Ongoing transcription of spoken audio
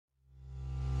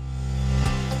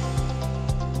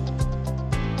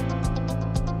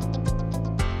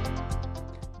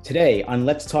Today on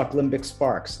Let's Talk Limbic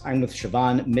Sparks, I'm with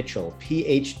Siobhan Mitchell,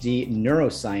 PhD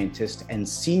neuroscientist and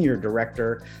Senior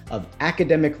Director of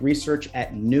Academic Research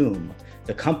at Noom,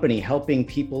 the company helping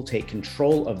people take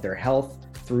control of their health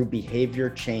through behavior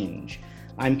change.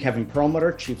 I'm Kevin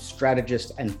Perlmutter, Chief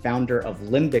Strategist and founder of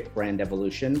Limbic Brand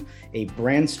Evolution, a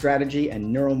brand strategy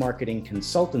and neuromarketing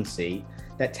consultancy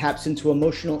that taps into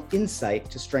emotional insight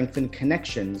to strengthen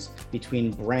connections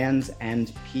between brands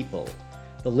and people.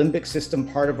 The limbic system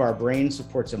part of our brain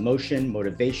supports emotion,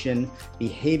 motivation,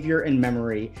 behavior, and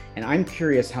memory, and I'm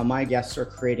curious how my guests are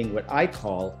creating what I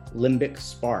call limbic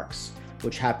sparks,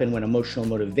 which happen when emotional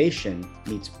motivation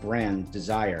meets brand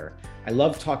desire. I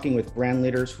love talking with brand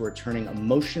leaders who are turning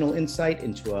emotional insight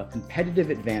into a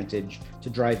competitive advantage to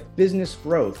drive business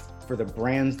growth for the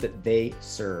brands that they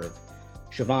serve.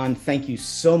 Siobhan, thank you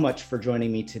so much for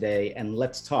joining me today, and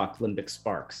let's talk Limbic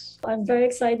Sparks. I'm very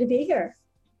excited to be here.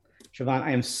 Siobhan,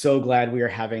 I am so glad we are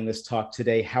having this talk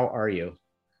today. How are you?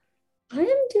 I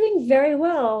am doing very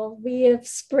well. We have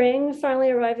spring finally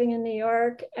arriving in New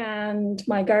York and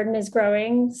my garden is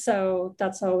growing. So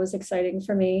that's always exciting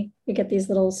for me. We get these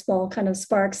little small kind of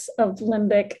sparks of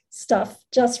limbic stuff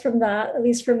just from that, at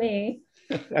least for me.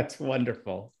 That's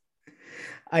wonderful.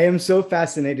 I am so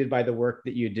fascinated by the work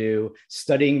that you do,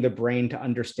 studying the brain to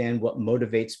understand what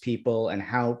motivates people and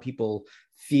how people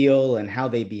feel and how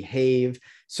they behave.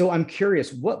 So I'm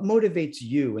curious, what motivates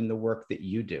you in the work that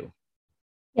you do?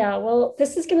 Yeah, well,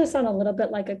 this is going to sound a little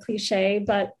bit like a cliche,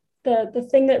 but the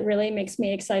thing that really makes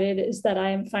me excited is that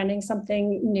I am finding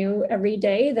something new every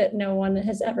day that no one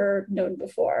has ever known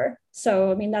before.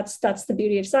 So, I mean, that's the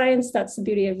beauty of science, that's the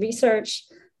beauty of research,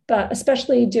 but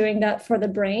especially doing that for the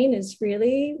brain is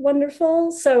really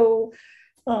wonderful. So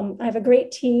I have a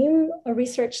great team, a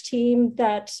research team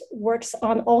that works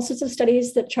on all sorts of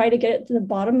studies that try to get to the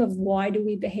bottom of why do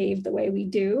we behave the way we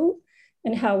do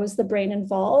and how is the brain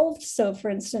involved. So for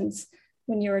instance,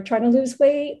 when you're trying to lose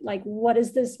weight, like what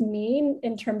does this mean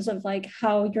in terms of like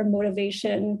how your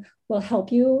motivation will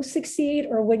help you succeed,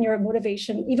 or when your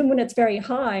motivation, even when it's very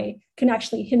high, can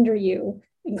actually hinder you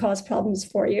and cause problems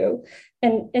for you.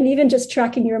 And even just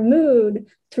tracking your mood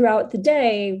throughout the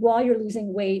day while you're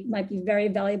losing weight might be very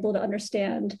valuable to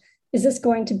understand. Is this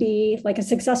going to be like a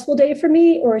successful day for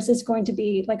me, or is this going to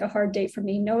be like a hard day for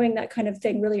me? Knowing that kind of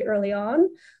thing really early on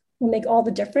will make all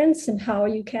the difference in how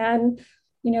you can,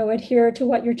 adhere to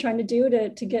what you're trying to do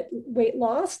to get weight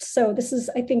lost. So this is,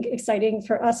 I think, exciting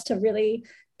for us to really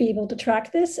be able to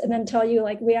track this and then tell you,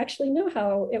 like, we actually know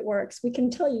how it works. We can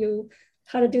tell you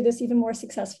how to do this even more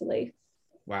successfully.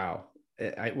 Wow.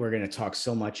 We're going to talk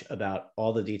so much about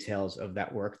all the details of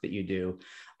that work that you do.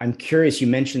 I'm curious, you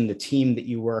mentioned the team that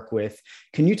you work with.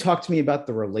 Can you talk to me about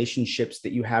the relationships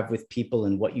that you have with people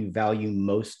and what you value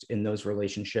most in those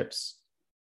relationships?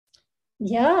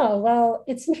 Yeah, well,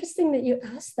 it's interesting that you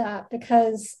asked that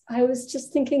because I was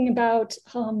just thinking about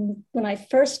when I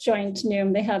first joined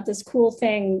Noom, they have this cool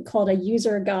thing called a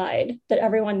user guide that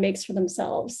everyone makes for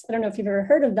themselves. I don't know if you've ever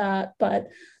heard of that, but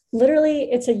literally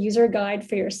it's a user guide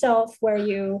for yourself where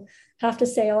you have to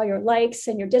say all your likes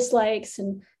and your dislikes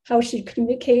and how should you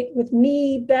communicate with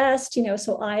me best,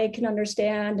 so I can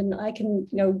understand and I can,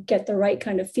 get the right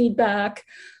kind of feedback.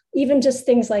 Even just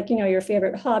things like, your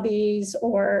favorite hobbies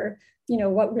or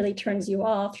what really turns you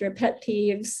off, your pet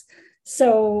peeves.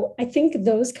 So I think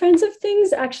those kinds of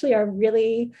things actually are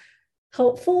really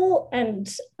helpful.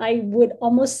 And I would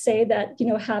almost say that,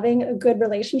 having a good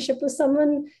relationship with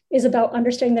someone is about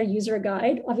understanding their user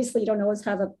guide. Obviously, you don't always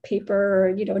have a paper or,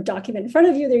 a document in front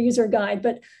of you, their user guide,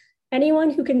 but anyone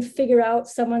who can figure out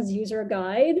someone's user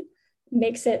guide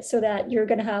makes it so that you're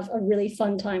going to have a really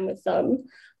fun time with them.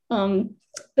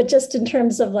 But just in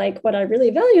terms of like what I really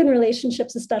value in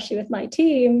relationships, especially with my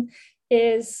team,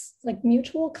 is like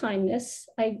mutual kindness.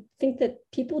 I think that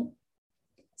people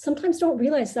sometimes don't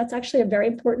realize that's actually a very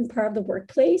important part of the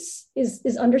workplace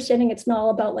is understanding it's not all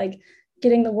about like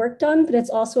getting the work done, but it's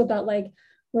also about like,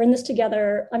 we're in this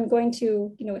together. I'm going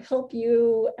to, help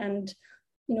you and,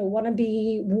 want to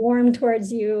be warm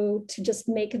towards you to just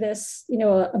make this,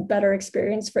 a better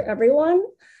experience for everyone.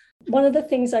 One of the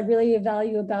things I really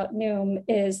value about Noom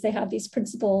is they have these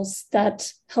principles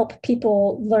that help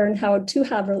people learn how to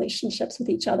have relationships with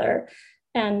each other.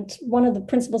 And one of the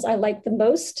principles I like the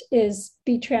most is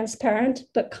be transparent,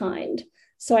 but kind.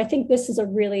 So I think this is a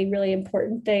really, really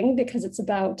important thing because it's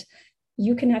about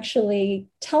you can actually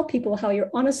tell people how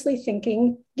you're honestly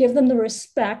thinking, give them the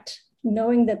respect,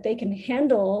 knowing that they can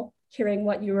handle hearing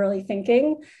what you're really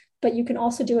thinking, but you can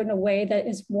also do it in a way that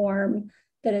is warm,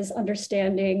 that is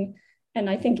understanding. And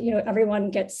I think, everyone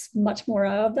gets much more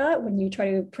out of that when you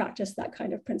try to practice that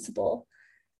kind of principle.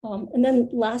 And then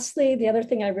lastly, the other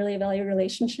thing I really value in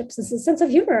relationships is a sense of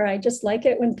humor. I just like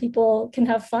it when people can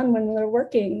have fun when they're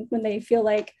working, when they feel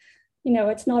like,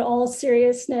 it's not all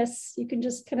seriousness. You can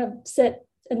just kind of sit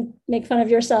and make fun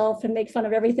of yourself and make fun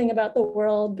of everything about the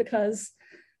world because,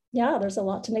 yeah, there's a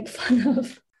lot to make fun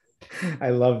of. I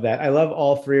love that. I love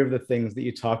all three of the things that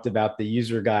you talked about. The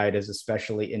user guide is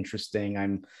especially interesting.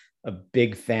 I'm a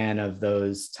big fan of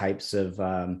those types of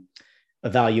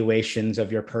evaluations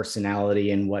of your personality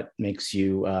and what makes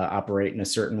you operate in a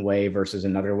certain way versus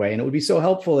another way. And it would be so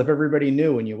helpful if everybody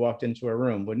knew when you walked into a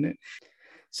room, wouldn't it?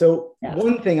 So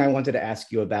one thing I wanted to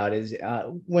ask you about is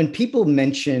when people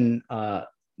mention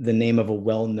the name of a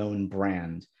well-known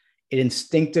brand, it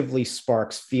instinctively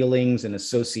sparks feelings and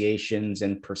associations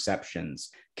and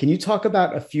perceptions. Can you talk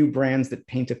about a few brands that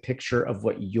paint a picture of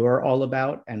what you're all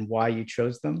about and why you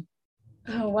chose them?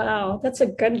 Oh, wow. That's a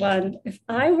good one. If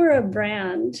I were a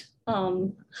brand,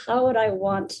 how would I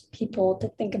want people to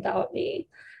think about me?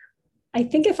 I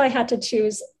think if I had to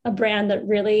choose a brand that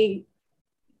really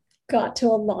got to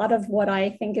a lot of what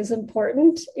I think is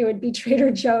important, it would be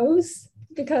Trader Joe's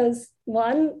because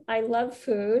one, I love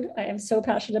food. I am so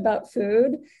passionate about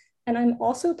food. And I'm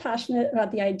also passionate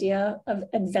about the idea of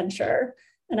adventure.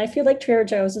 And I feel like Trader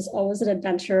Joe's is always an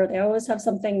adventure. They always have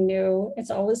something new.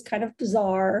 It's always kind of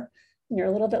bizarre. And you're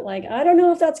a little bit like, I don't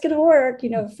know if that's going to work,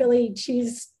 Philly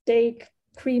cheesesteak,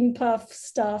 cream puff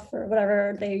stuff or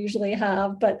whatever they usually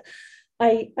have. But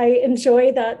I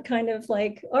enjoy that kind of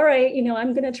like, all right,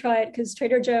 I'm going to try it because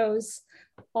Trader Joe's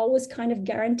always kind of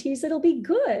guarantees it'll be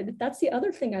good. That's the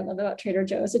other thing I love about Trader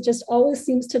Joe's. It just always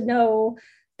seems to know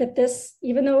that this,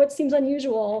 even though it seems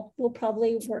unusual, will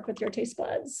probably work with your taste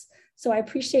buds. So I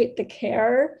appreciate the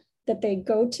care that they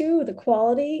go to, the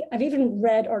quality. I've even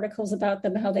read articles about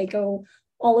them, how they go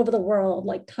all over the world,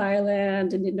 like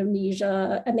Thailand and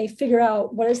Indonesia, and they figure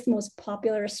out what is the most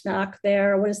popular snack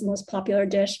there, what is the most popular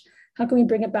dish, how can we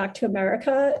bring it back to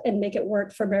America and make it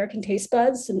work for American taste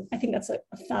buds? And I think that's a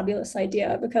fabulous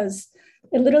idea because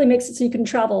it literally makes it so you can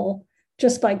travel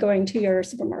just by going to your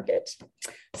supermarket.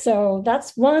 So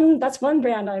that's one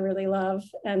brand I really love.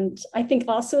 And I think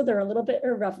also they're a little bit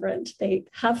irreverent. They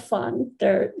have fun.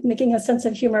 They're making a sense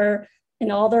of humor in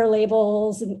all their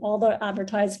labels and all their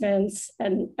advertisements.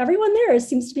 And everyone there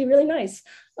seems to be really nice.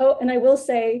 Oh, and I will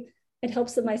say it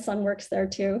helps that my son works there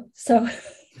too. So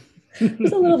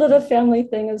there's a little bit of a family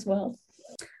thing as well.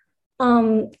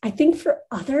 I think for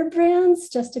other brands,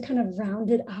 just to kind of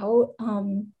round it out,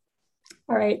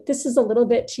 all right, this is a little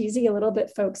bit cheesy, a little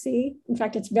bit folksy. In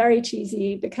fact, it's very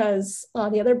cheesy because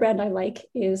the other brand I like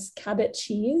is Cabot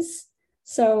Cheese.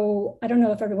 So I don't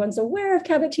know if everyone's aware of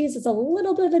Cabot Cheese. It's a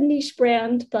little bit of a niche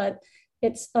brand, but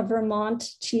it's a Vermont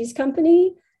cheese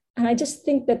company. And I just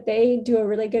think that they do a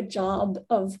really good job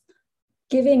of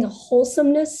giving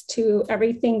wholesomeness to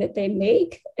everything that they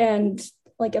make and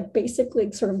like a basically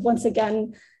sort of, once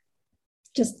again,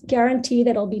 just guarantee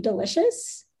that it'll be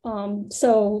delicious.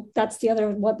 So that's the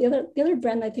other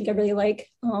brand I think I really like.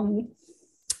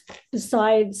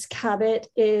 Besides Cabot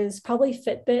is probably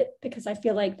Fitbit because I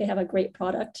feel like they have a great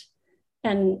product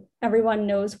and everyone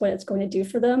knows what it's going to do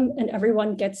for them and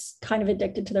everyone gets kind of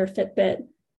addicted to their Fitbit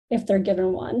if they're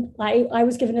given one. I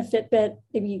was given a Fitbit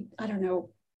maybe, I don't know,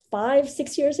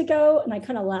 5-6 years ago, and I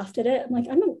kind of laughed at it. I'm like,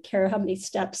 I don't care how many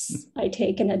steps I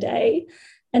take in a day.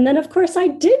 And then of course I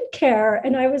did care,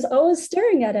 and I was always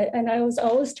staring at it, and I was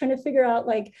always trying to figure out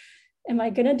like, am I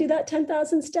going to do that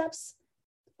 10,000 steps?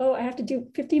 Oh, I have to do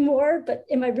 50 more, but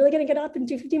am I really going to get up and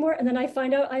do 50 more? And then I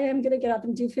find out I am going to get up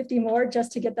and do 50 more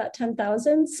just to get that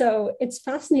 10,000. So it's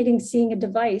fascinating seeing a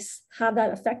device have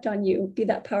that effect on you, be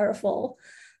that powerful.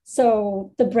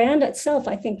 So the brand itself,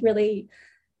 I think, really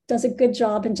does a good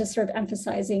job in just sort of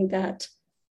emphasizing that,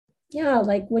 yeah,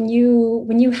 like when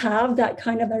you have that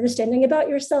kind of understanding about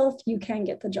yourself, you can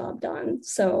get the job done.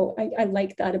 So I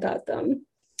like that about them.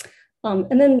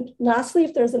 And then lastly,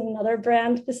 if there's another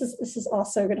brand, this is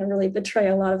also going to really betray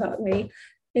a lot about me,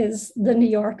 is the New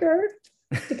Yorker,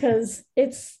 because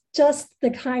it's just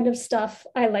the kind of stuff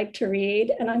I like to read.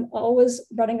 And I'm always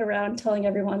running around telling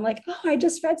everyone like, oh, I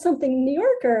just read something in New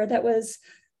Yorker that was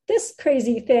this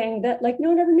crazy thing that like no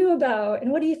one ever knew about.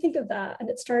 And what do you think of that? And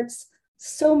it starts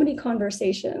so many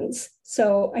conversations.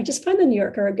 So I just find the New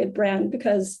Yorker a good brand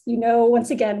because,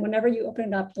 once again, whenever you open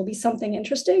it up, there'll be something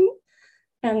interesting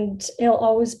and it'll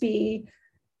always be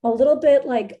a little bit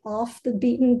like off the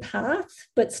beaten path,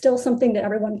 but still something that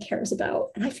everyone cares about.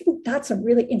 And I think that's a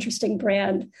really interesting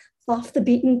brand, off the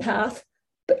beaten path,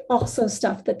 but also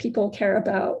stuff that people care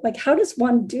about. Like, how does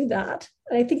one do that?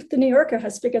 And I think the New Yorker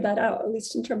has figured that out, at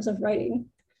least in terms of writing.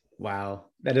 Wow,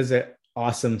 that is an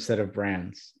awesome set of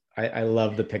brands. I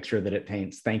love the picture that it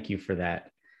paints. Thank you for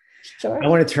that. Sure. I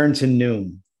want to turn to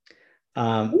Noom.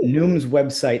 Noom's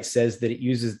website says that it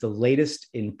uses the latest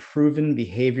in proven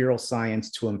behavioral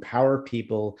science to empower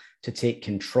people to take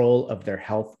control of their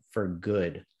health for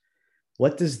good.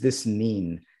 What does this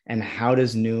mean, and how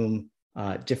does Noom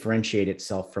differentiate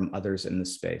itself from others in the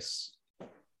space?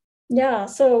 Yeah,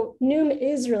 so Noom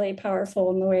is really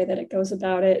powerful in the way that it goes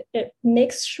about it. It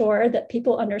makes sure that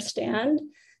people understand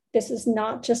this is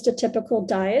not just a typical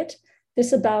diet. This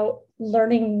is about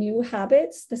learning new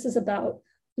habits. This is about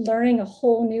learning a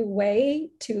whole new way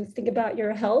to think about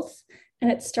your health.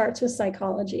 And it starts with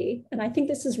psychology. And I think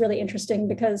this is really interesting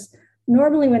because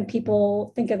normally when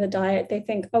people think of a diet, they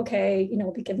think, okay,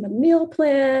 I'll be given a meal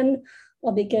plan,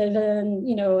 I'll be given,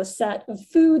 a set of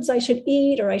foods I should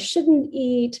eat or I shouldn't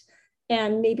eat,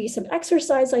 and maybe some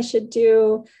exercise I should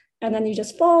do. And then you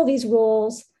just follow these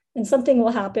rules and something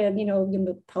will happen,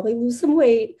 you probably lose some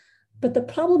weight. But the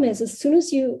problem is, as soon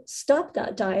as you stop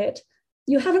that diet,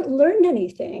 you haven't learned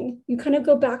anything. You kind of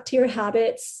go back to your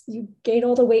habits, you gain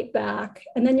all the weight back,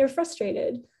 and then you're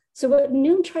frustrated. So what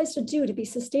Noom tries to do to be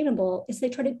sustainable is they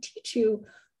try to teach you,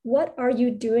 what are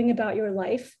you doing about your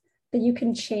life that you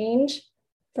can change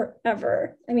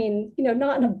forever? I mean,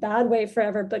 not in a bad way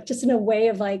forever, but just in a way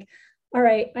of like, all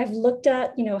right, I've looked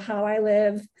at, how I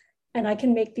live, and I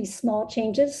can make these small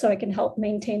changes so I can help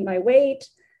maintain my weight.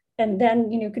 And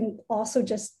then, you can also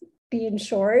just be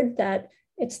ensured that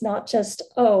it's not just,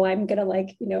 oh, I'm going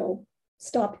to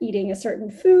stop eating a certain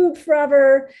food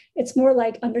forever. It's more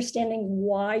like understanding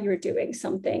why you're doing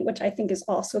something, which I think is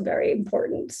also very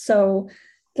important. So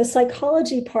the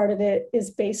psychology part of it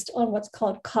is based on what's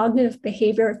called cognitive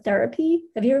behavior therapy.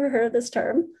 Have you ever heard of this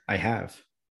term? I have.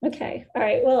 Okay. All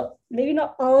right. Well, maybe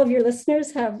not all of your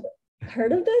listeners have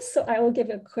heard of this, so I will give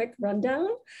a quick rundown.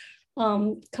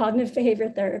 Cognitive behavior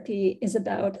therapy is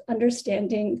about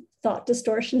understanding thought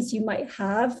distortions you might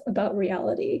have about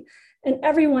reality. And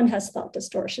everyone has thought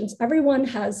distortions. Everyone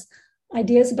has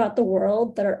ideas about the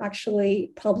world that are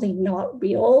actually probably not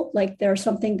real, like they're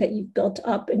something that you've built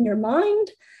up in your mind.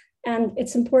 And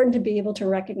it's important to be able to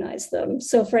recognize them.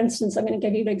 So for instance, I'm going to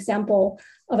give you an example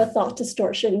of a thought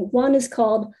distortion. One is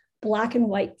called black and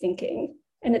white thinking.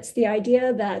 And it's the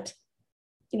idea that,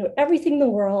 everything in the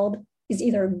world is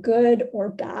either good or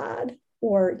bad,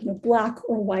 or, black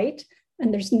or white,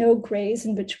 and there's no grays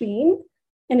in between.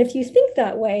 And if you think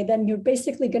that way, then you're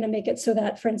basically going to make it so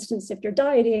that, for instance, if you're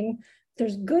dieting,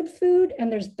 there's good food and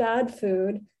there's bad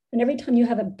food. And every time you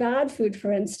have a bad food,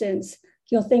 for instance,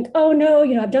 you'll think, oh no,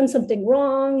 I've done something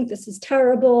wrong. This is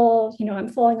terrible. I'm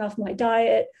falling off my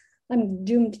diet. I'm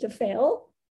doomed to fail.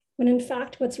 When in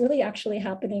fact, what's really actually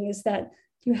happening is that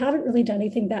you haven't really done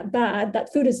anything that bad.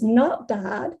 That food is not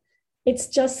bad. It's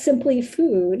just simply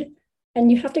food.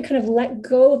 And you have to kind of let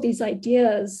go of these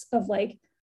ideas of like,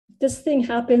 this thing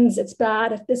happens, it's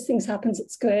bad. If this thing happens,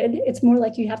 it's good. It's more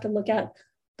like you have to look at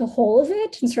the whole of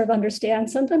it and sort of understand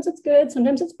sometimes it's good,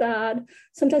 sometimes it's bad,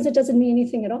 sometimes it doesn't mean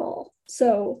anything at all.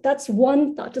 So that's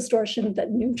one thought distortion that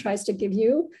Noom tries to give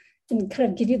you, and kind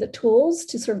of give you the tools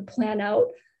to sort of plan out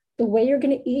the way you're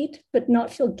going to eat, but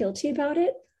not feel guilty about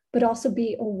it, but also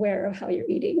be aware of how you're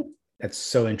eating. That's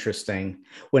so interesting.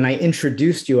 When I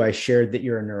introduced you, I shared that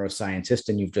you're a neuroscientist,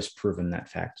 and you've just proven that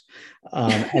fact,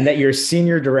 and that you're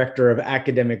senior director of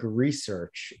academic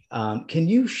research. Can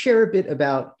you share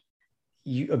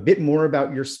a bit more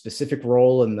about your specific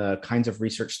role and the kinds of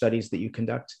research studies that you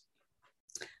conduct?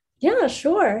 Yeah,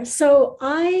 sure. So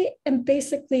I am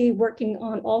basically working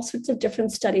on all sorts of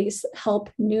different studies that help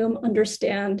Noom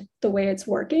understand the way it's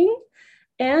working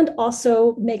and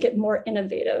also make it more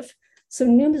innovative. So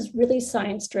Noom is really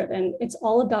science-driven. It's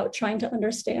all about trying to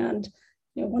understand,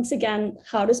 once again,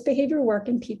 how does behavior work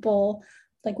in people?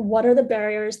 Like, what are the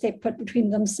barriers they put between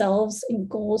themselves and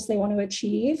goals they want to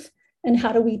achieve? And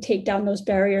how do we take down those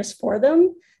barriers for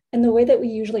them? And the way that we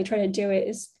usually try to do it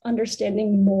is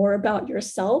understanding more about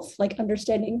yourself, like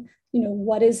understanding,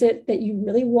 what is it that you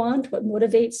really want, what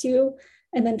motivates you,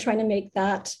 and then trying to make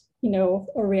that, a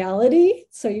reality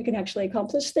so you can actually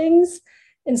accomplish things.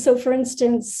 And so, for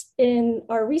instance, in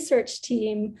our research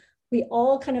team, we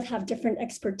all kind of have different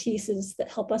expertises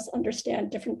that help us understand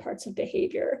different parts of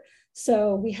behavior.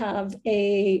 So we have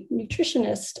a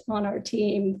nutritionist on our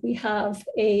team. We have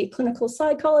a clinical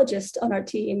psychologist on our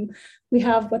team. We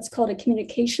have what's called a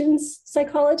communications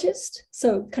psychologist.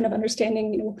 So kind of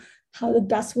understanding, how the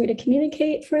best way to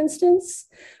communicate, for instance.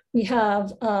 We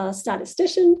have a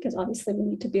statistician, because obviously we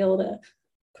need to be able to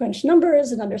crunch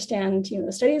numbers and understand,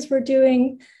 the studies we're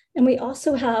doing. And we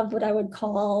also have what I would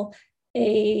call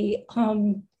a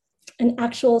an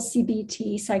actual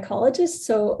CBT psychologist,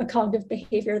 so a cognitive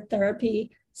behavior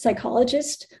therapy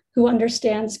psychologist who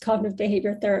understands cognitive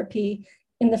behavior therapy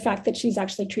in the fact that she's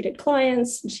actually treated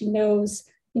clients and she knows,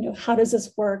 how does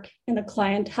this work in a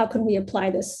client? How can we apply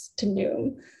this to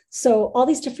Noom? So all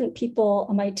these different people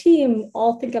on my team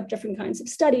all think up different kinds of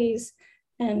studies,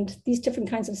 and these different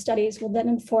kinds of studies will then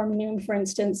inform Noom, for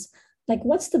instance, like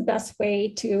what's the best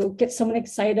way to get someone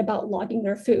excited about logging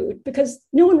their food? Because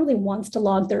no one really wants to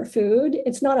log their food.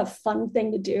 It's not a fun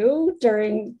thing to do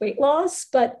during weight loss,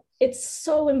 but it's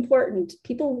so important.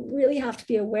 People really have to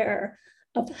be aware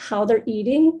of how they're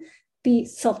eating, be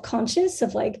self-conscious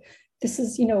of like, this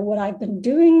is, what I've been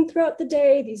doing throughout the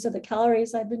day. These are the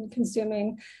calories I've been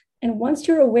consuming. And once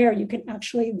you're aware, you can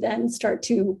actually then start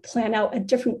to plan out a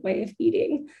different way of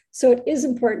eating. So it is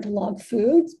important to log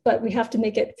foods, but we have to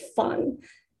make it fun.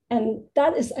 And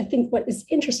that is, I think, what is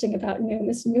interesting about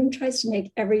Noom is Noom tries to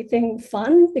make everything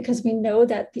fun, because we know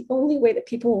that the only way that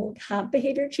people will have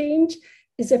behavior change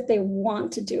is if they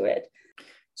want to do it.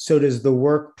 So does the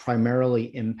work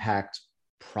primarily impact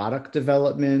product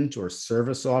development or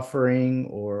service offering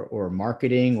or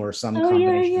marketing or some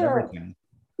combination of everything?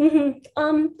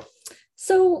 Mm-hmm.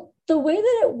 So the way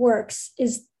that it works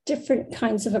is different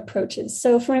kinds of approaches.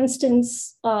 So for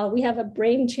instance, we have a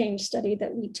brain change study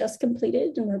that we just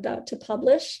completed and we're about to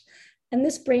publish. And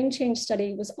this brain change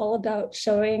study was all about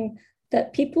showing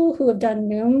that people who have done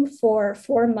Noom for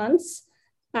 4 months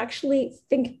actually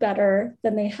think better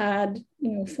than they had,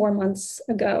 4 months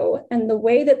ago. And the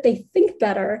way that they think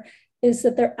better is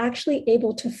that they're actually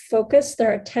able to focus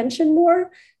their attention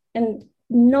more and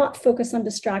not focus on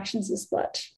distractions as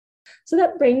much. So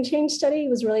that brain change study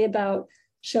was really about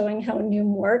showing how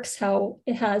Noom works, how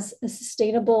it has a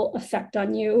sustainable effect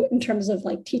on you in terms of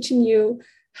like teaching you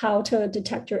how to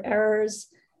detect your errors,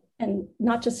 and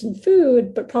not just in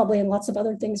food, but probably in lots of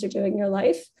other things you're doing in your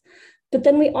life. But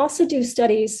then we also do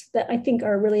studies that I think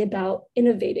are really about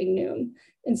innovating Noom.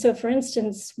 And so, for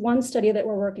instance, one study that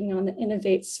we're working on that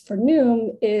innovates for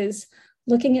Noom is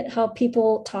looking at how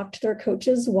people talk to their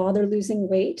coaches while they're losing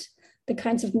weight, the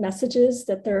kinds of messages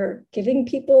that they're giving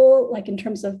people, like in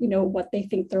terms of, what they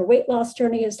think their weight loss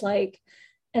journey is like.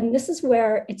 And this is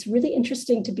where it's really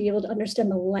interesting to be able to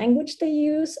understand the language they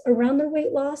use around their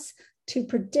weight loss to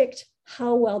predict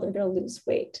how well they're going to lose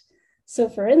weight. So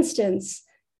for instance,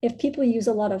 if people use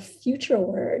a lot of future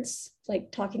words,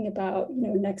 like talking about,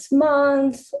 next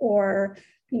month or,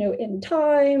 in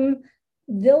time,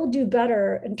 they'll do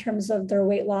better in terms of their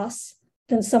weight loss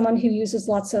than someone who uses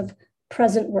lots of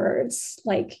present words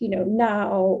like,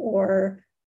 now or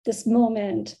this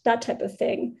moment, that type of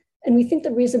thing. And we think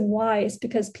the reason why is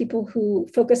because people who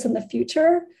focus on the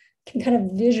future can kind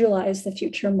of visualize the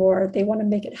future more. They want to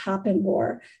make it happen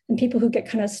more. And people who get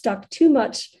kind of stuck too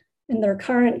much in their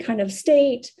current kind of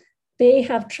state, they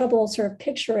have trouble sort of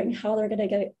picturing how they're going to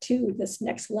get to this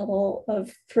next level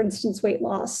of, for instance, weight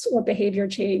loss or behavior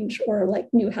change or like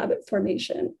new habit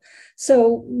formation.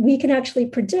 So we can actually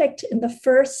predict in the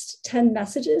first 10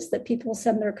 messages that people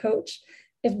send their coach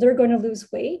if they're going to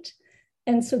lose weight.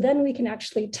 And so then we can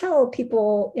actually tell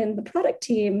people in the product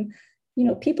team,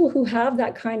 people who have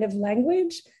that kind of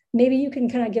language, maybe you can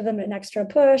kind of give them an extra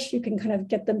push. You can kind of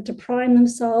get them to prime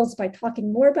themselves by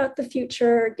talking more about the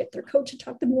future, get their coach to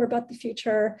talk to them more about the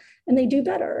future, and they do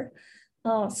better.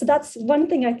 So that's one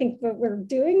thing I think what we're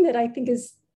doing that I think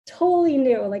is totally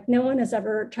new. Like no one has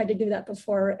ever tried to do that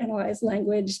before, analyze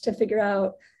language to figure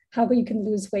out how you can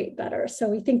lose weight better. So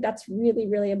we think that's really,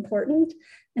 really important.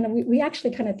 And we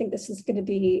actually kind of think this is going to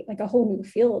be like a whole new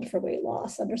field for weight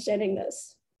loss, understanding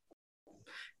this.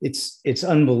 It's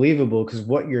unbelievable, because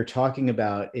what you're talking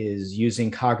about is using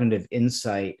cognitive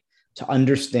insight to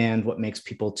understand what makes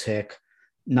people tick,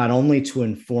 not only to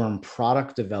inform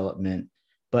product development,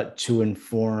 but to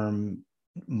inform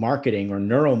marketing or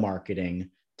neuromarketing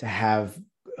to have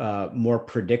more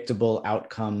predictable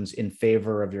outcomes in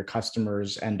favor of your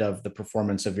customers and of the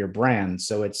performance of your brand.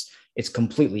 So it's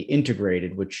completely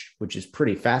integrated, which is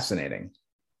pretty fascinating.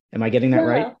 Am I getting that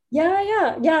right?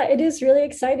 Yeah. It is really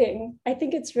exciting. I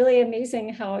think it's really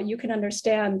amazing how you can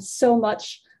understand so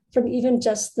much from even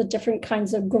just the different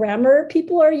kinds of grammar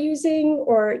people are using,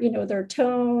 or, their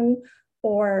tone,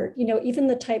 or, even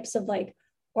the types of like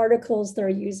articles they're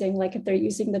using, like if they're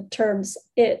using the terms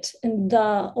it and the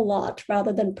a lot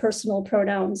rather than personal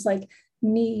pronouns like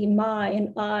me, my,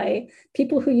 and I.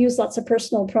 People who use lots of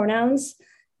personal pronouns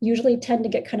usually tend to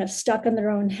get kind of stuck in their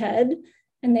own head,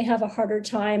 and they have a harder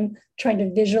time trying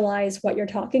to visualize what you're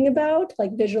talking about,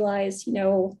 like visualize,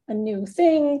 a new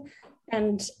thing.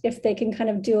 And if they can kind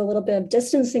of do a little bit of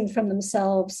distancing from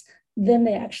themselves, then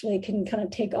they actually can kind of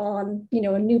take on,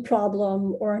 a new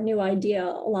problem or a new idea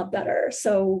a lot better.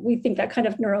 So we think that kind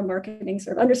of neuromarketing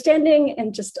sort of understanding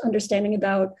and just understanding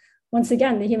about, once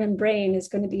again, the human brain is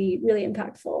going to be really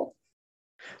impactful.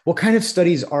 What kind of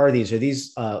studies are these? Are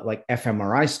these like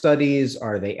fMRI studies?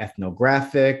 Are they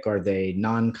ethnographic? Are they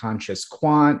non-conscious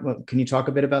quant? Can you talk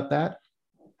a bit about that?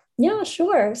 Yeah,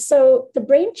 sure. So the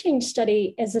brain change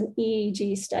study is an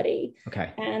EEG study.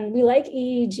 Okay. And we like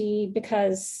EEG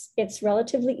because it's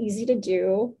relatively easy to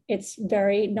do. It's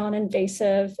very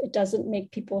non-invasive. It doesn't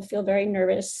make people feel very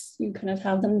nervous. You kind of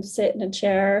have them sit in a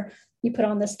chair, you put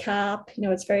on this cap,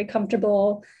 it's very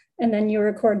comfortable, and then you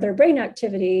record their brain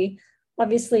activity,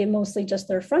 obviously mostly just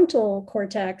their frontal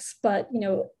cortex. But,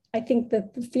 I think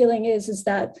that the feeling is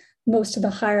that most of the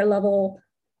higher level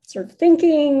sort of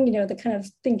thinking, the kind of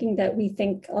thinking that we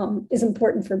think is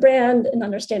important for brand and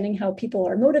understanding how people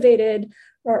are motivated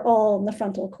are all in the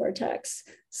frontal cortex.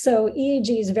 So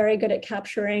EEG is very good at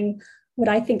capturing what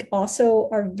I think also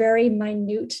are very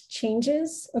minute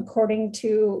changes according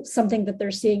to something that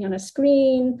they're seeing on a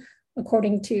screen,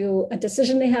 according to a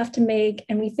decision they have to make.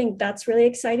 And we think that's really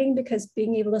exciting because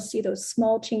being able to see those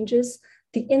small changes,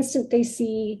 the instant they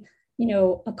see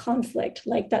a conflict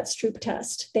like that Stroop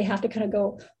test, they have to kind of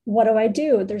go, what do I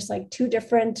do? There's like two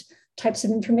different types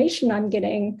of information I'm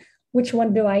getting. Which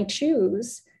one do I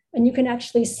choose? And you can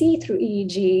actually see through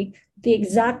EEG the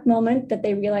exact moment that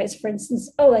they realize, for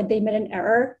instance, like they made an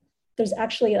error. There's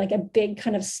actually like a big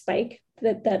kind of spike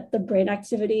that the brain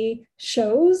activity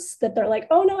shows that they're like,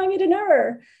 oh no, I made an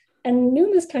error. And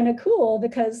Noom is kind of cool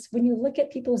because when you look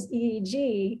at people's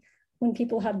EEG, when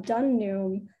people have done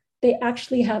Noom, they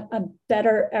actually have a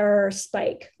better error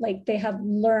spike. Like they have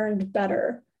learned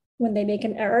better when they make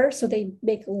an error, so they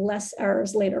make less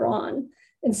errors later on.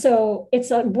 And so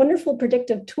it's a wonderful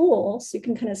predictive tool. So you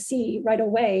can kind of see right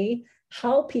away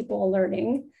how people are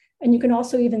learning. And you can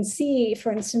also even see,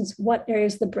 for instance, what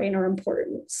areas of the brain are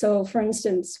important. So for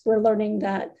instance, we're learning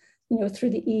that,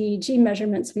 through the EEG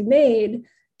measurements we made,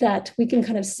 that we can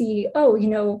kind of see,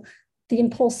 the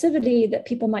impulsivity that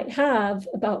people might have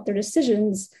about their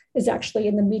decisions is actually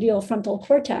in the medial frontal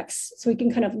cortex. So we can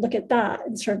kind of look at that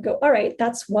and sort of go, all right,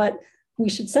 that's what we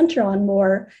should center on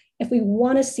more if we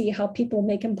want to see how people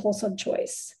make impulsive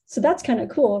choice. So that's kind of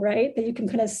cool, right? That you can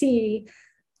kind of see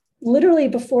literally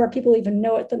before people even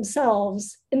know it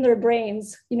themselves in their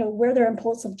brains, where their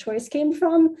impulsive choice came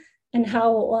from and how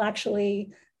it will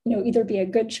actually, either be a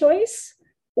good choice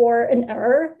or an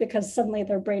error because suddenly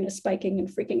their brain is spiking and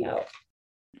freaking out.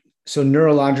 So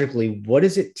neurologically, what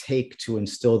does it take to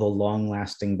instill the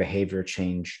long-lasting behavior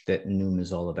change that Noom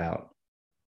is all about?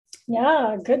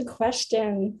 Yeah, good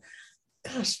question.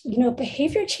 Gosh,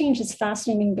 behavior change is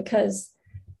fascinating because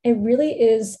it really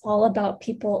is all about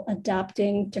people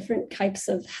adapting different types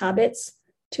of habits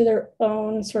to their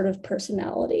own sort of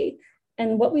personality.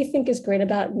 And what we think is great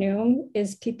about Noom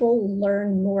is people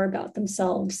learn more about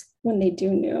themselves when they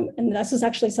do Noom. And this is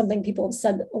actually something people have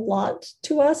said a lot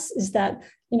to us is that,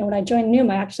 when I joined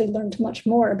Noom, I actually learned much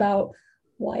more about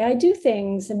why I do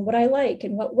things and what I like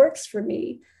and what works for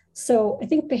me. So I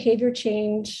think behavior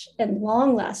change and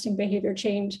long-lasting behavior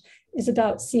change is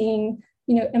about seeing,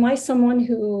 am I someone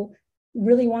who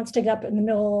really wants to get up in the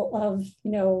middle of,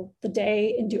 the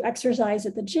day and do exercise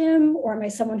at the gym? Or am I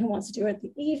someone who wants to do it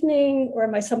in the evening? Or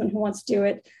am I someone who wants to do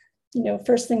it,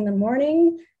 first thing in the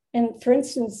morning? And for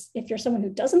instance, if you're someone who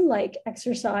doesn't like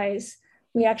exercise,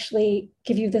 we actually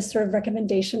give you this sort of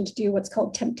recommendation to do what's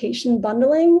called temptation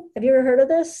bundling. Have you ever heard of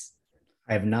this?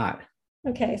 I have not.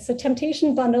 Okay, so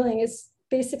temptation bundling is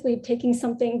basically taking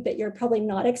something that you're probably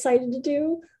not excited to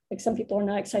do, like some people are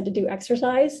not excited to do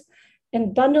exercise,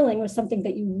 and bundling with something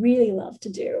that you really love to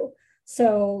do.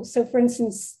 So for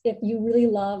instance, if you really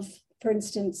love, for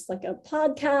instance, like a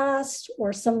podcast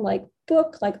or some like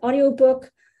book, like audiobook,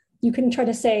 you can try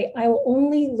to say, I will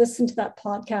only listen to that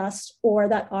podcast or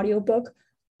that audiobook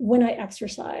when I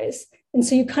exercise. And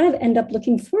so you kind of end up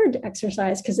looking forward to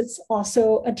exercise because it's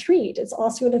also a treat. It's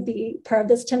also going to be part of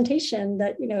this temptation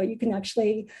that, you can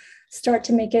actually start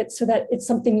to make it so that it's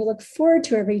something you look forward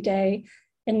to every day.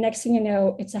 And next thing you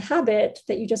know, it's a habit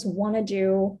that you just want to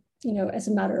do, as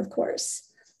a matter of course.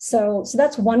 So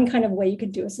that's one kind of way you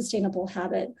could do a sustainable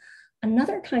habit.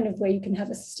 Another kind of way you can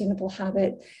have a sustainable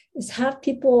habit is have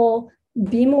people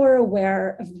be more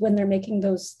aware of when they're making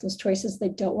those choices they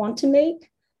don't want to make.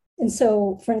 And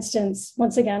so, for instance,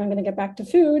 once again, I'm going to get back to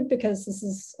food because this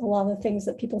is a lot of the things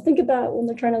that people think about when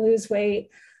they're trying to lose weight.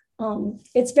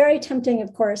 It's very tempting,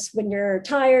 of course, when you're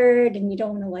tired and you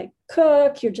don't want to like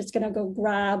cook, you're just going to go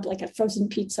grab like a frozen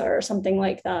pizza or something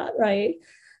like that, right?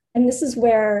 And this is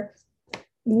where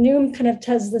Noom kind of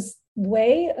does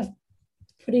way of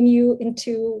putting you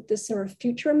into this sort of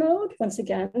future mode. Once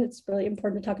again, it's really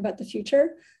important to talk about the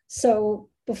future. So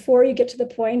before you get to the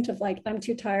point of like, I'm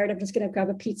too tired, I'm just going to grab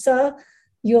a pizza,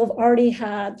 you'll have already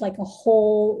had like a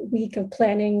whole week of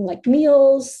planning like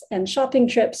meals and shopping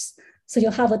trips. So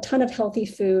you'll have a ton of healthy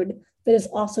food that is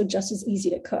also just as easy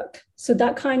to cook. So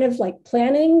that kind of like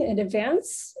planning in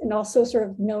advance, and also sort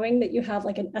of knowing that you have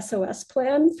like an SOS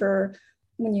plan for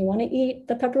when you want to eat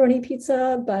the pepperoni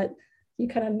pizza, but you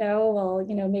kind of know,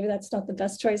 well, maybe that's not the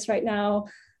best choice right now.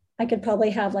 I could probably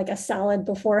have like a salad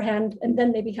beforehand and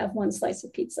then maybe have one slice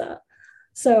of pizza.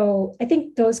 So I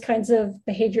think those kinds of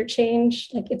behavior change,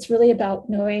 like it's really about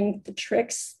knowing the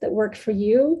tricks that work for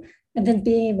you and then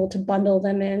being able to bundle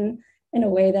them in a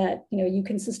way that, you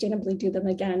can sustainably do them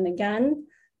again and again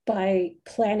by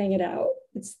planning it out.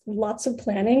 It's lots of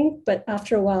planning, but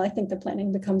after a while, I think the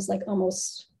planning becomes like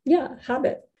almost,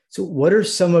 habit. So what are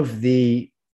some of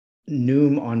the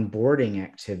Noom onboarding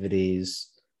activities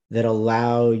that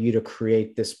allow you to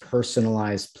create this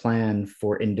personalized plan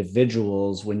for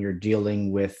individuals when you're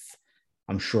dealing with,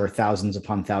 I'm sure, thousands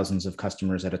upon thousands of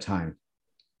customers at a time?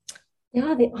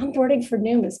 Yeah, the onboarding for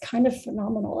Noom is kind of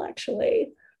phenomenal, actually.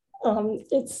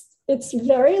 It's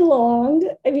very long.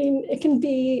 I mean, it can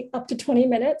be up to 20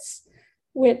 minutes,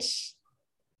 which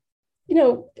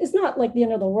is not like the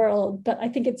end of the world, but I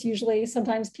think it's usually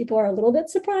sometimes people are a little bit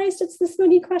surprised it's this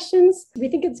many questions. We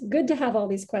think it's good to have all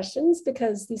these questions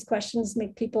because these questions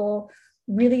make people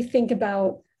really think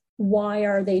about why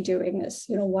are they doing this?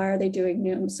 Why are they doing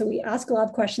Noom? So we ask a lot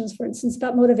of questions, for instance,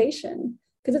 about motivation,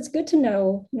 because it's good to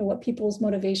know, what people's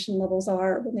motivation levels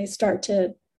are when they start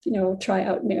to, try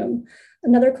out Noom.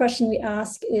 Another question we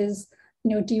ask is,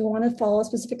 do you want to follow a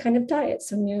specific kind of diet?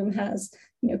 So Noom has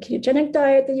ketogenic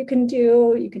diet that you can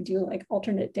do. You can do like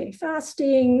alternate day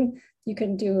fasting. You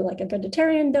can do like a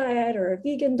vegetarian diet or a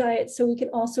vegan diet. So we can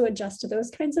also adjust to those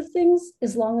kinds of things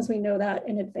as long as we know that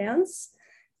in advance.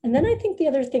 And then I think the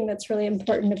other thing that's really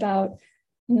important about,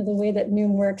 the way that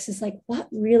Noom works is like, what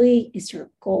really is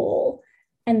your goal?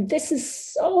 And this is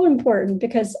so important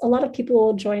because a lot of people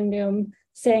will join Noom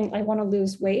saying, I want to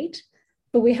lose weight.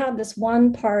 But we have this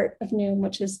one part of Noom,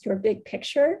 which is your big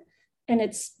picture. And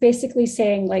it's basically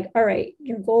saying like, all right,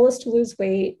 your goal is to lose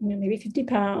weight, maybe 50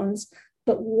 pounds,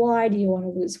 but why do you want to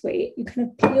lose weight? You kind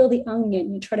of peel the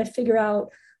onion, you try to figure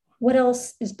out what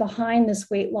else is behind this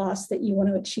weight loss that you want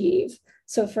to achieve.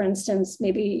 So for instance,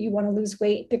 maybe you want to lose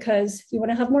weight because you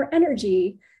want to have more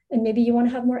energy. And maybe you want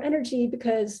to have more energy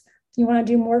because you want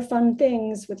to do more fun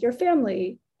things with your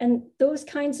family. And those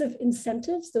kinds of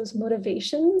incentives, those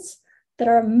motivations that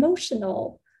are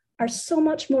emotional are so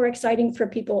much more exciting for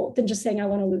people than just saying, I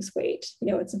want to lose weight.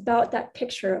 It's about that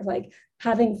picture of like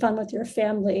having fun with your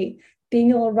family,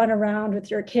 being able to run around with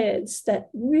your kids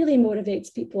that really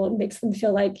motivates people and makes them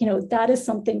feel like, that is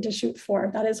something to shoot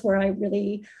for. That is where I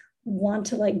really want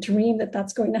to like dream that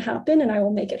that's going to happen and I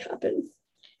will make it happen.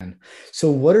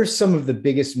 So what are some of the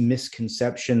biggest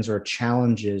misconceptions or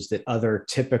challenges that other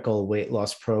typical weight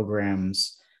loss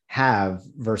programs have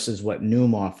versus what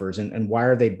Noom offers, and why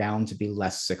are they bound to be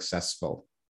less successful?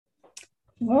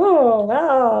 Oh,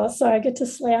 wow. So I get to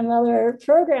slam other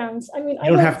programs. I mean,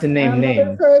 You don't have to name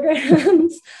names.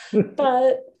 Programs,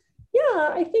 but yeah,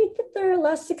 I think that they're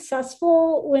less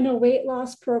successful when a weight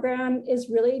loss program is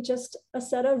really just a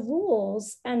set of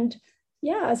rules. And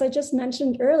yeah, as I just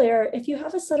mentioned earlier, if you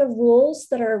have a set of rules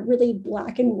that are really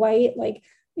black and white, like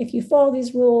if you follow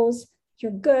these rules,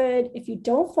 you're good. If you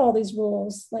don't follow these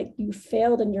rules, like you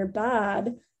failed and you're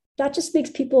bad, that just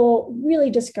makes people really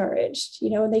discouraged,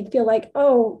 and they feel like,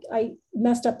 oh, I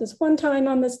messed up this one time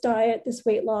on this diet, this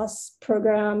weight loss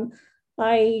program.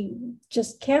 I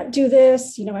just can't do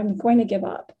this, I'm going to give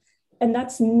up. And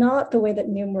that's not the way that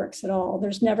Noom works at all.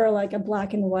 There's never like a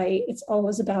black and white. It's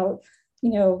always about,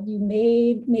 you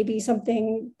made maybe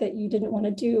something that you didn't want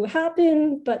to do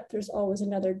happen, but there's always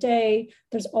another day.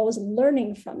 There's always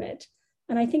learning from it.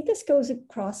 And I think this goes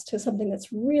across to something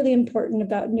that's really important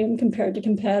about Noom compared to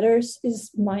competitors is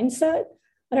mindset.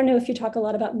 I don't know if you talk a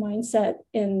lot about mindset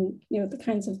in the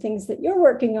kinds of things that you're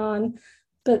working on,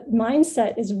 but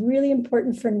mindset is really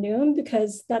important for Noom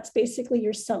because that's basically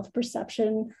your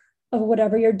self-perception of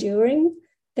whatever you're doing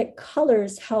that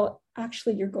colors how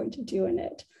actually you're going to do in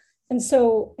it. And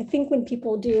so I think when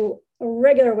people do a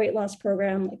regular weight loss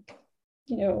program, like,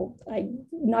 I'm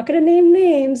not going to name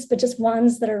names, but just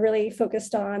ones that are really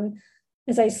focused on,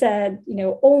 as I said,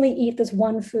 only eat this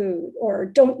one food or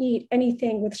don't eat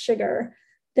anything with sugar,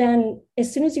 then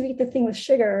as soon as you eat the thing with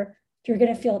sugar, you're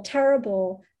going to feel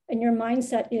terrible. And your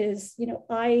mindset is,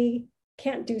 I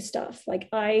can't do stuff. Like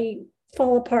I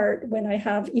fall apart when I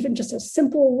have even just a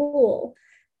simple rule.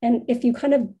 And if you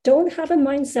kind of don't have a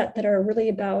mindset that are really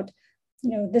about,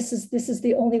 this is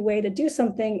the only way to do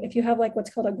something. If you have like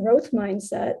what's called a growth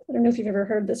mindset, I don't know if you've ever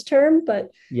heard this term, but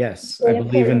Yes, I really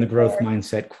believe in the important growth for.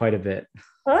 mindset quite a bit.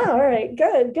 All right,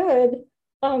 good.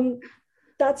 Um,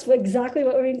 that's exactly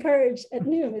what we encourage at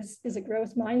Noom is a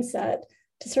growth mindset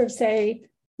to sort of say,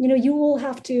 you will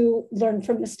have to learn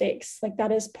from mistakes. Like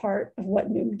that is part of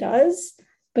what Noom does.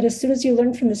 But as soon as you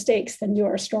learn from mistakes, then you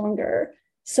are stronger.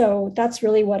 So that's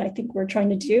really what I think we're trying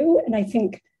to do. And I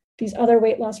think these other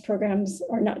weight loss programs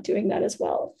are not doing that as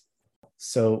well.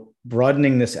 So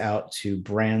broadening this out to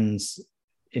brands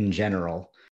in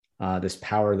general, this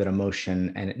power that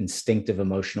emotion and instinctive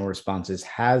emotional responses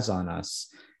has on us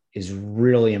is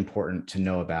really important to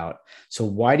know about. So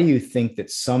why do you think that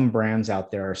some brands out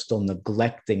there are still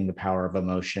neglecting the power of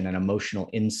emotion and emotional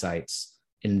insights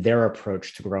in their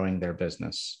approach to growing their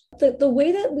business? The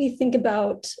way that we think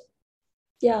about,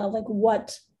 like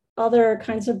what other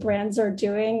kinds of brands are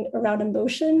doing around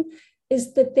emotion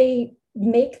is that they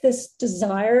make this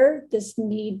desire, this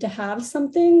need to have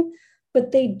something,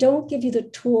 but they don't give you the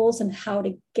tools and how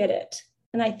to get it.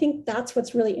 And I think that's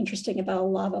what's really interesting about a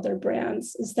lot of other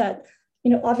brands is that,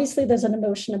 obviously there's an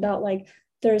emotion about like,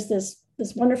 there's this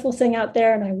wonderful thing out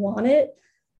there and I want it,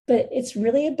 but it's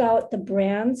really about the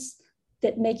brands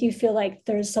that make you feel like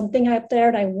there's something out there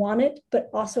and I want it, but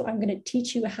also I'm going to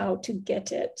teach you how to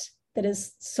get it. That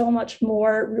is so much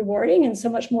more rewarding and so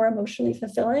much more emotionally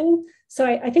fulfilling. So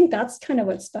I think that's kind of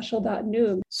what's special about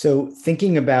Noom. So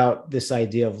thinking about this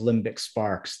idea of limbic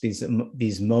sparks,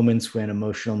 these moments when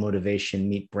emotional motivation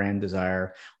meet brand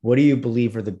desire, what do you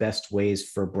believe are the best ways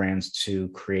for brands to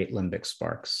create limbic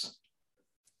sparks?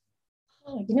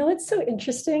 Oh, what's so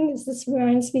interesting is this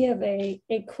reminds me of a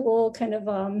cool kind of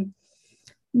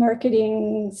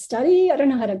marketing study. I don't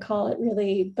know how to call it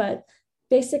really, but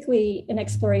basically an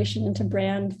exploration into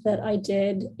brand that I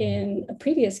did in a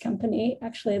previous company,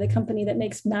 actually the company that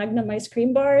makes Magnum ice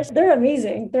cream bars. They're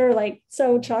amazing. They're like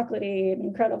so chocolatey and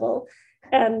incredible.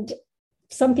 And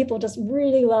some people just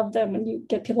really love them. When you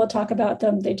get people to talk about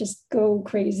them, they just go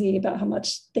crazy about how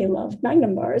much they love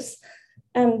Magnum bars.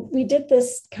 And we did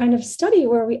this kind of study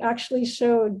where we actually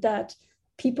showed that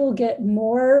people get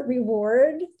more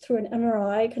reward through an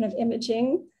MRI kind of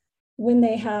imaging when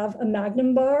they have a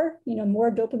Magnum bar,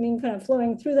 more dopamine kind of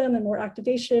flowing through them and more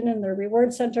activation in their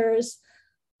reward centers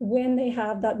when they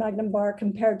have that Magnum bar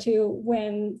compared to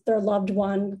when their loved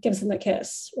one gives them a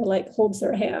kiss or like holds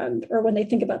their hand or when they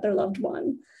think about their loved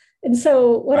one. And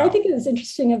so what I think is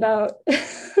interesting about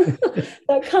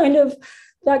that kind of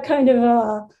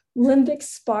limbic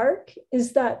spark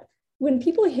is that when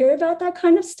people hear about that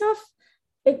kind of stuff,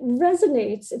 it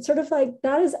resonates. It's sort of like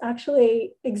that is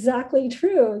actually exactly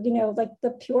true. Like the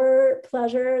pure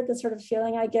pleasure, the sort of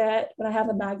feeling I get when I have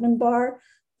a Magnum bar,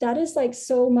 that is like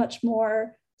so much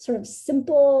more sort of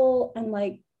simple and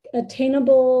like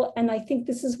attainable. And I think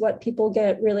this is what people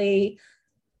get really,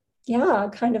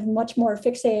 kind of much more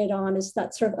fixated on is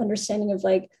that sort of understanding of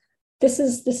like, this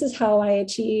is how I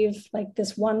achieve like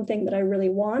this one thing that I really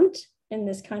want in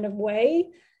this kind of way.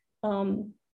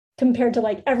 Compared to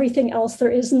like everything else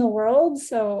there is in the world.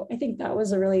 So I think that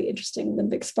was a really interesting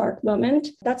limbic spark moment.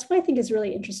 That's what I think is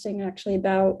really interesting actually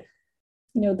about,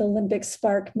 the limbic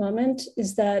spark moment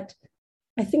is that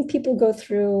I think people go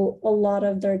through a lot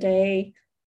of their day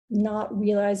not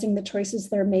realizing the choices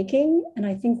they're making. And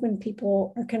I think when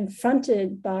people are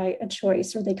confronted by a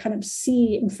choice or they kind of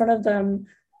see in front of them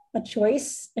a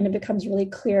choice and it becomes really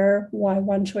clear why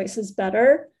one choice is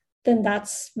better, then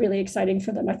that's really exciting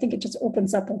for them. I think it just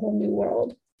opens up a whole new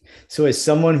world. So as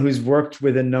someone who's worked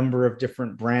with a number of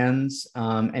different brands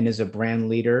and is a brand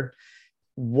leader,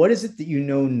 what is it that you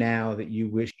know now that you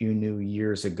wish you knew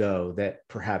years ago that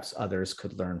perhaps others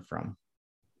could learn from?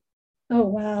 Oh,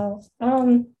 wow.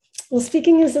 Well,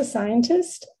 speaking as a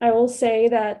scientist, I will say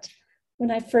that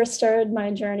when I first started my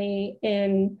journey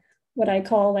in what I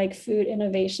call like food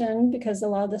innovation, because a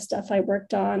lot of the stuff I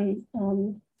worked on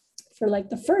for like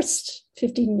the first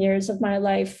 15 years of my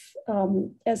life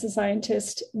as a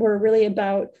scientist were really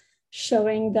about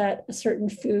showing that a certain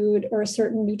food or a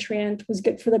certain nutrient was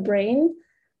good for the brain,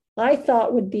 I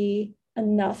thought would be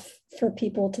enough for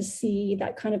people to see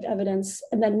that kind of evidence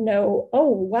and then know, oh,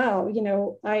 wow,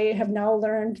 I have now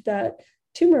learned that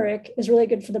turmeric is really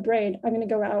good for the brain. I'm going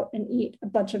to go out and eat a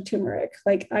bunch of turmeric.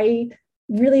 Like I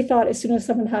really thought as soon as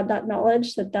someone had that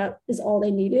knowledge that is all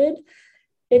they needed.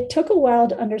 It took a while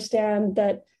to understand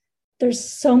that there's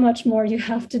so much more you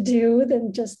have to do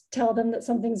than just tell them that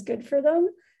something's good for them.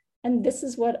 And this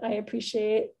is what I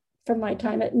appreciate from my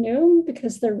time at Noom,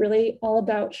 because they're really all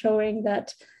about showing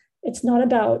that it's not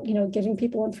about, giving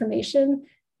people information.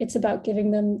 It's about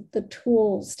giving them the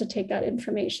tools to take that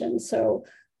information. So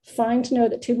fine to know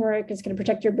that turmeric is going to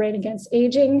protect your brain against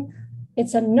aging.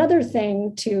 It's another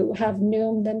thing to have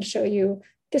Noom then show you,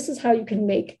 this is how you can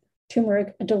make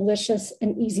turmeric a delicious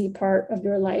and easy part of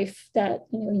your life that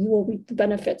you will reap the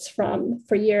benefits from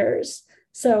for years.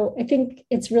 So I think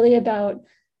it's really about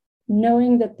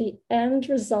knowing that the end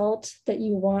result that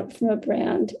you want from a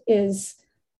brand is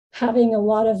having a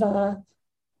lot of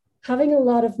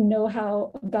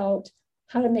know-how about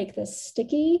how to make this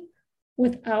sticky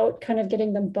without kind of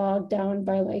getting them bogged down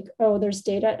by like, oh, there's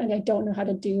data and I don't know how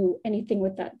to do anything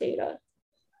with that data.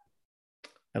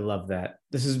 I love that.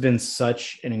 This has been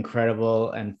such an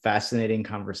incredible and fascinating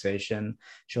conversation.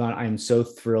 Siobhan, I'm so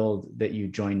thrilled that you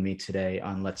joined me today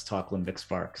on Let's Talk Limbic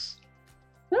Sparks.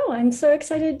 Oh, I'm so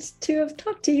excited to have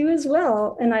talked to you as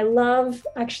well. And I love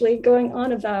actually going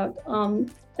on about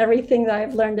everything that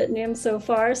I've learned at Noom so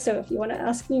far. So if you want to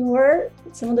ask me more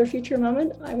at some other future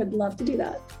moment, I would love to do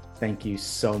that. Thank you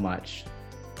so much.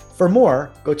 For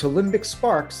more, go to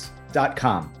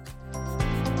limbicsparks.com.